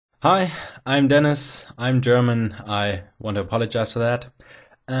Hi, I'm Dennis. I'm German. I want to apologize for that.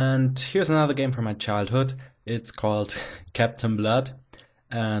 And here's another game from my childhood. It's called Captain Blood.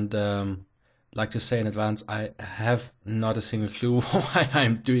 And like to say in advance, I have not a single clue why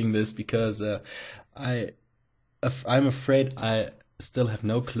I'm doing this because I I'm afraid I still have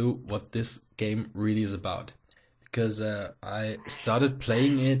no clue what this game really is about. Because I started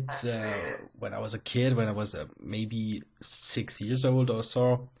playing it when I was a kid, when I was maybe 6 years old or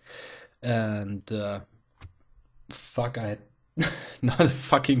so, and fuck, I had not a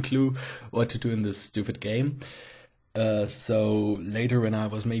fucking clue what to do in this stupid game. So later, when I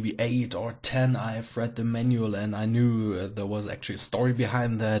was maybe 8 or 10, I've read the manual and I knew there was actually a story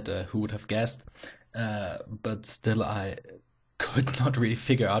behind that. Who would have guessed? But still, I could not really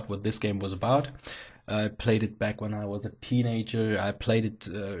figure out what this game was about. I played it back when I was a teenager. I played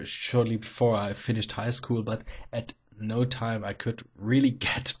it shortly before I finished high school, but at no time I could really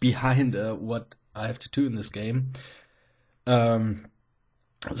get behind what I have to do in this game. Um,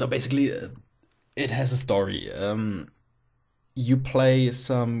 so basically, it has a story. You play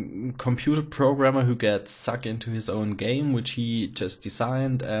some computer programmer who gets sucked into his own game, which he just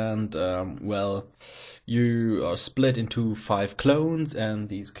designed, and well, you are split into 5 clones, and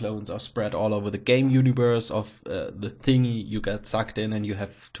these clones are spread all over the game universe of the thingy you get sucked in, and you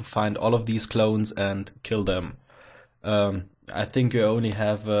have to find all of these clones and kill them. I think you only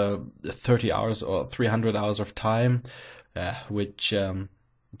have 30 hours or 300 hours of time, which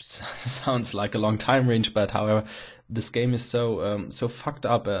sounds like a long time range, but however, this game is so fucked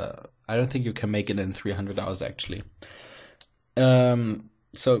up. I don't think you can make it in 300 hours actually.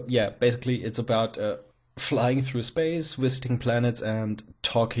 So yeah, basically it's about flying through space, visiting planets, and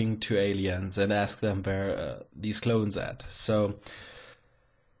talking to aliens and ask them where these clones at. So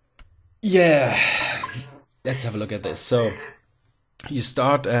yeah, let's have a look at this. So you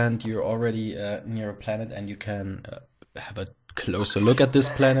start and you're already near a planet, and you can have a closer look at this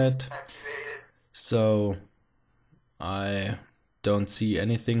planet. So I don't see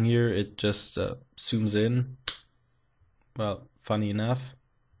anything here. It just zooms in. Well, funny enough,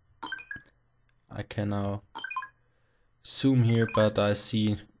 I can now zoom here, but I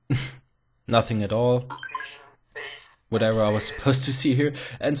see nothing at all. Whatever I was supposed to see here.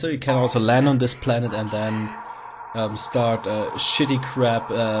 And so you can also land on this planet and then start a shitty crap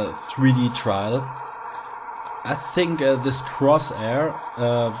 3D trial. I think this crosshair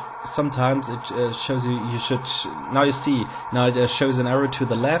sometimes it shows you should. Now you see, now it shows an arrow to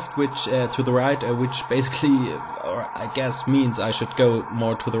the left, which to the right, which basically, or I guess means I should go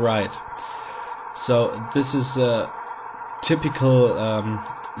more to the right. So this is typical.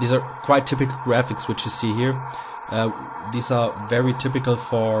 These are quite typical graphics which you see here. These are very typical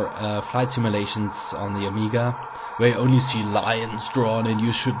for flight simulations on the Amiga, where you only see lines drawn, and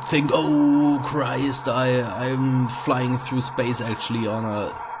you should think, "Oh Christ, I'm flying through space actually on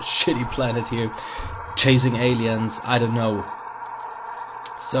a shitty planet here, chasing aliens." I don't know.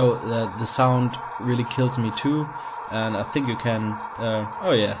 So the sound really kills me too, and I think you can.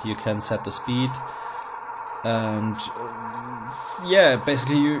 Oh yeah, you can set the speed, and yeah,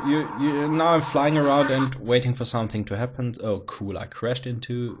 basically you now I'm flying around and waiting for something to happen. Oh cool, I crashed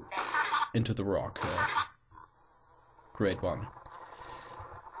into the rock. Great one.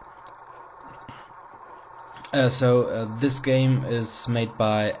 So this game is made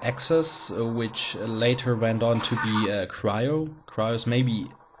by Exxos, which later went on to be Cryo. Cryo is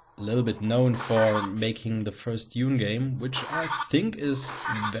maybe a little bit known for making the first Dune game, which I think is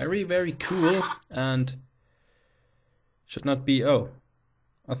very, very cool and should not be... Oh,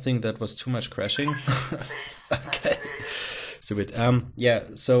 I think that was too much crashing. Okay, stupid.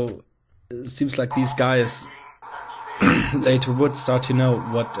 Yeah, so it seems like these guys later would start to know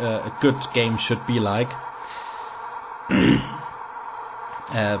what a good game should be like.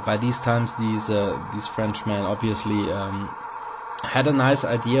 By these times, these Frenchmen obviously had a nice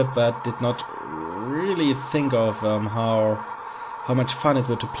idea, but did not really think of how much fun it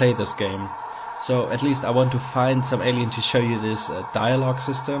would to play this game. So at least I want to find some alien to show you this dialogue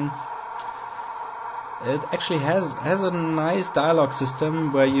system. It actually has a nice dialogue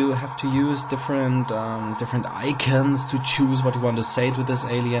system where you have to use different icons to choose what you want to say to this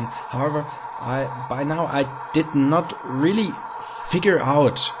alien. However, by now I did not really figure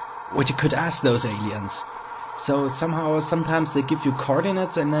out what you could ask those aliens. So sometimes they give you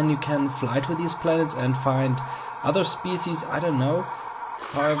coordinates, and then you can fly to these planets and find other species. I don't know.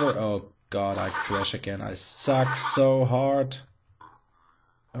 However, oh god, I crash again. I suck so hard.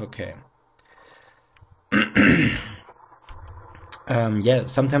 Okay. yeah,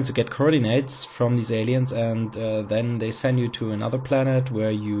 sometimes you get coordinates from these aliens, and then they send you to another planet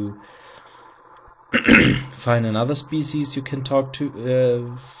where you find another species you can talk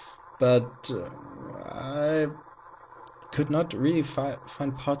to. But I could not really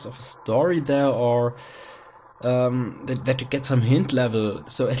find parts of a story there, or that you get some hint level.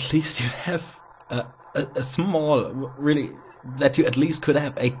 So at least you have a small, really, that you at least could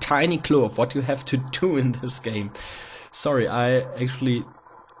have a tiny clue of what you have to do in this game. Sorry, I actually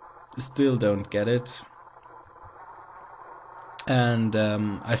still don't get it. And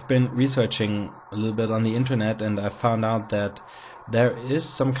I've been researching a little bit on the internet, and I found out that there is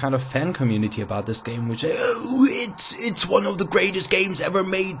some kind of fan community about this game, which it's one of the greatest games ever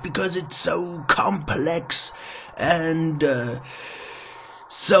made because it's so complex and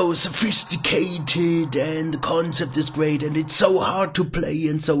so sophisticated, and the concept is great, and it's so hard to play,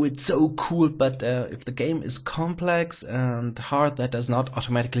 and so it's so cool. But if the game is complex and hard, that does not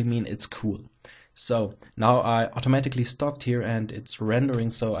automatically mean it's cool. So now I automatically stopped here and it's rendering,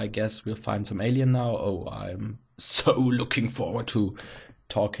 so I guess we'll find some alien now. Oh, I'm so looking forward to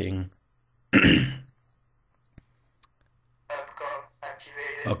talking.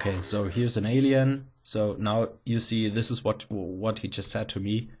 Okay, so here's an alien. So now you see, this is what he just said to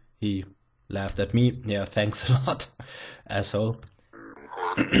me. He laughed at me. Yeah, thanks a lot, asshole.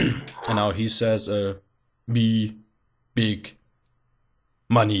 And now he says, me big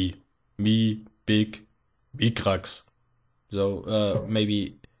money, me big Mikrax. So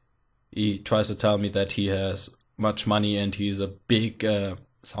maybe he tries to tell me that he has much money and he's a big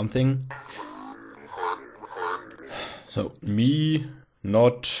something. So me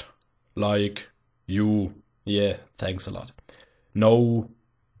not like you. Yeah, thanks a lot. No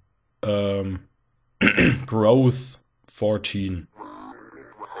growth 14.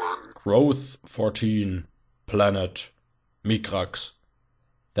 Growth 14 planet Mikrax.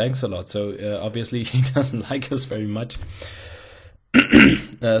 Thanks a lot. So obviously he doesn't like us very much.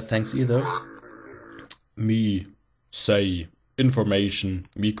 Thanks either. Me say information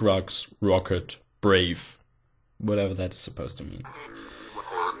Mikrax rocket brave. Whatever that is supposed to mean.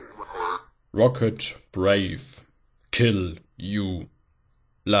 Rocket brave. Kill you.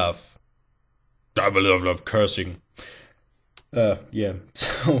 Love. Love cursing. Yeah.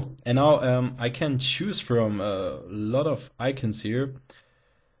 So and now I can choose from a lot of icons here.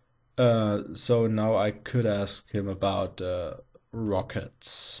 So now I could ask him about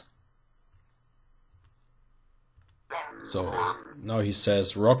rockets. So now he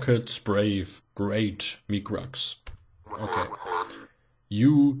says rockets brave great Mikrax. Okay.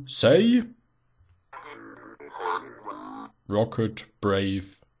 You say rocket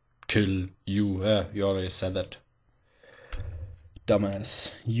brave kill you. You already said that.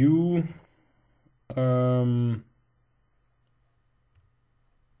 Dumbass. You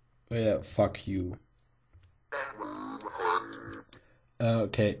yeah, fuck you.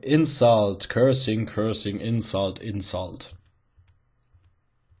 Okay, insult, cursing, insult.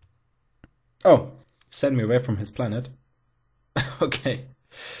 Oh, send me away from his planet. Okay.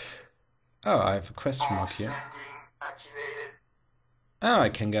 Oh, I have a question mark here. Oh, I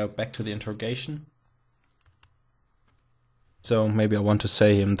can go back to the interrogation. So maybe I want to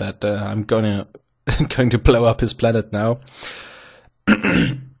say him that I'm going to blow up his planet now.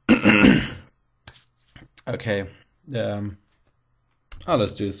 Okay.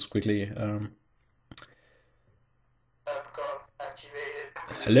 Let's do this quickly.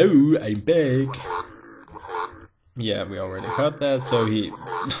 Hello, I'm back. Yeah, we already heard that, so he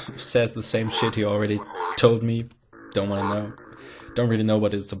says the same shit he already told me. Don't want to know. Don't really know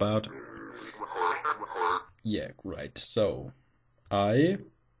what it's about. Yeah, right. So, where's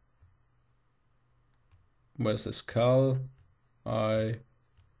the skull? I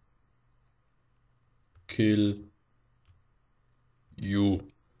kill you.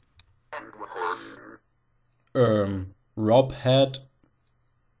 Rob head,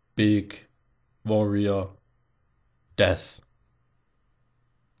 big warrior, death.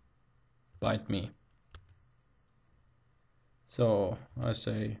 Bite me. So I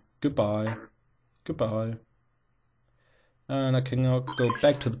say goodbye, goodbye. And I can now go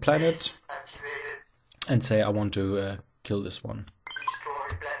back to the planet and say I want to kill this one.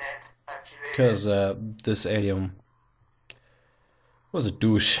 Because this alien was a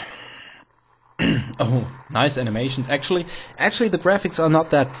douche. Oh, nice animations. Actually, the graphics are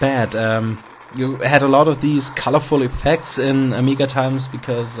not that bad. You had a lot of these colorful effects in Amiga times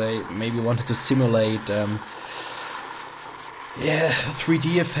because they maybe wanted to simulate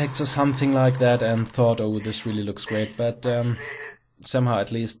 3D effects or something like that, and thought, oh, this really looks great. But somehow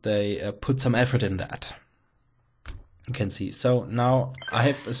at least they put some effort in that. you can see. So now I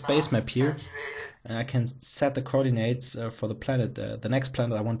have a space map here, and I can set the coordinates for the planet, the next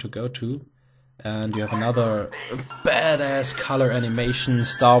planet I want to go to. And you have another badass color animation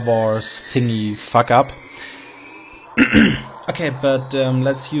Star Wars thingy fuck up. Okay, but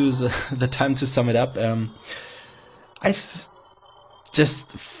let's use the time to sum it up. I just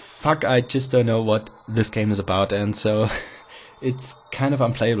don't know what this game is about, and so it's kind of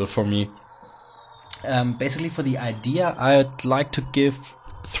unplayable for me. Basically, for the idea, I'd like to give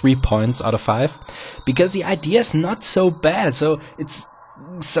 3 points out of 5, because the idea is not so bad. So it's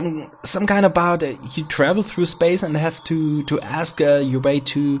some kind about you travel through space and have to ask your way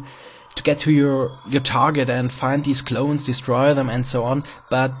to get to your target and find these clones, destroy them, and so on.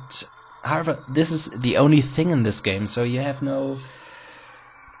 But however, this is the only thing in this game, so you have no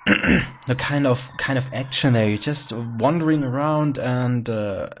kind of action there. You're just wandering around and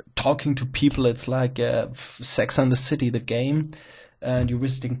talking to people. It's like Sex and the City, the game, and you're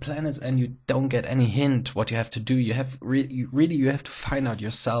visiting planets and you don't get any hint what you have to do. You have you have to find out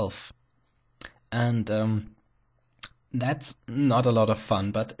yourself, and that's not a lot of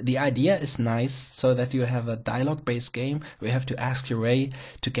fun. But the idea is nice, so that you have a dialogue-based game where you have to ask your way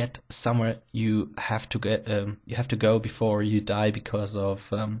to get somewhere you have to go before you die because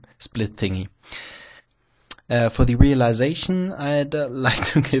of split thingy. For the realization, I'd like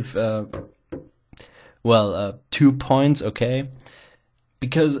to give 2 points. Okay.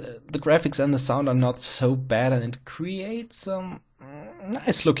 Because the graphics and the sound are not so bad, and it creates some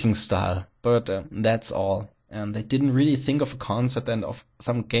nice looking style, but that's all. And they didn't really think of a concept and of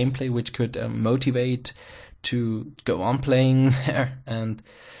some gameplay which could motivate to go on playing there. And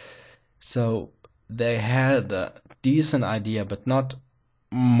so they had a decent idea, but not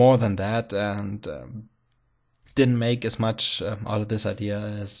more than that, and didn't make as much out of this idea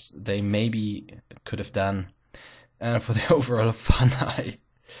as they maybe could have done. And for the overall fun,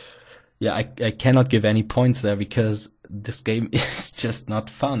 I cannot give any points there, because this game is just not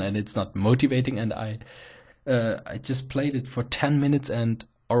fun and it's not motivating. And I just played it for 10 minutes and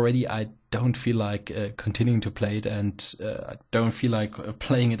already I don't feel like continuing to play it, and I don't feel like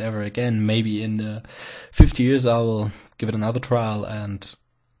playing it ever again. Maybe in 50 years I will give it another trial and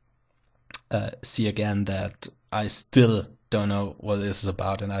see again that I still don't know what this is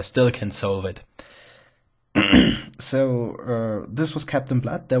about and I still can solve it. So this was Captain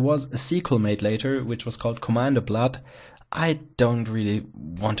Blood. There was a sequel made later which was called Commander Blood. I don't really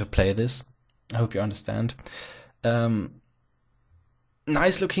want to play this. I hope you understand.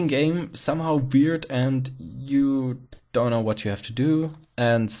 Nice looking game, somehow weird, and you don't know what you have to do,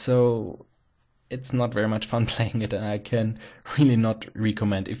 and so it's not very much fun playing it, and I can really not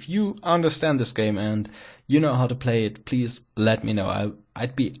recommend. If you understand this game and you know how to play it, please let me know.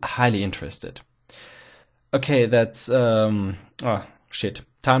 I'd be highly interested. Okay, that's time's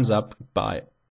up. Bye.